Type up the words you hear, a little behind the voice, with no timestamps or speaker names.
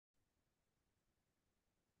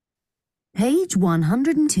Page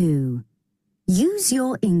 102. Use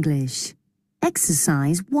your English.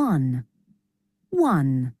 Exercise 1.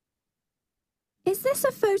 1. Is this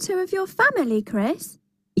a photo of your family, Chris?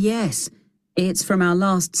 Yes, it's from our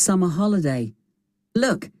last summer holiday.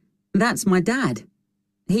 Look, that's my dad.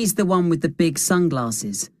 He's the one with the big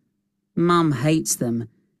sunglasses. Mum hates them.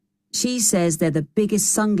 She says they're the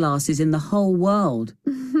biggest sunglasses in the whole world.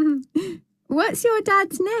 What's your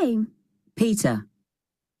dad's name? Peter.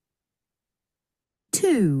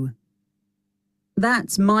 2.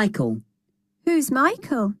 That's Michael. Who's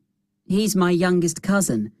Michael? He's my youngest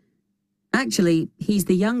cousin. Actually, he's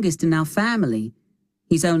the youngest in our family.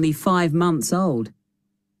 He's only 5 months old.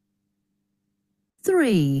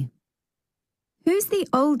 3. Who's the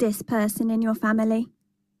oldest person in your family?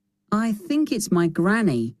 I think it's my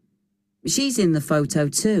granny. She's in the photo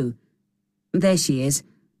too. There she is.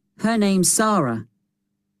 Her name's Sarah.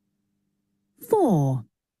 4.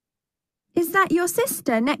 Is that your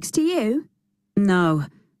sister next to you? No,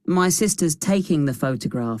 my sister's taking the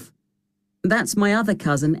photograph. That's my other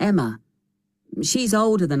cousin, Emma. She's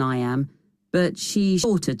older than I am, but she's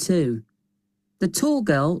shorter too. The tall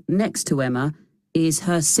girl next to Emma is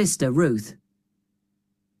her sister, Ruth.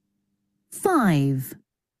 5.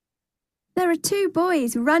 There are 2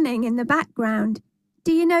 boys running in the background.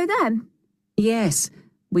 Do you know them? Yes,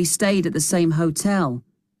 we stayed at the same hotel.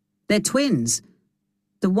 They're twins.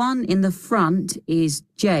 The one in the front is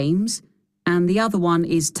James, and the other one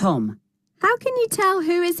is Tom. How can you tell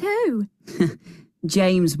who is who?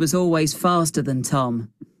 James was always faster than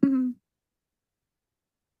Tom.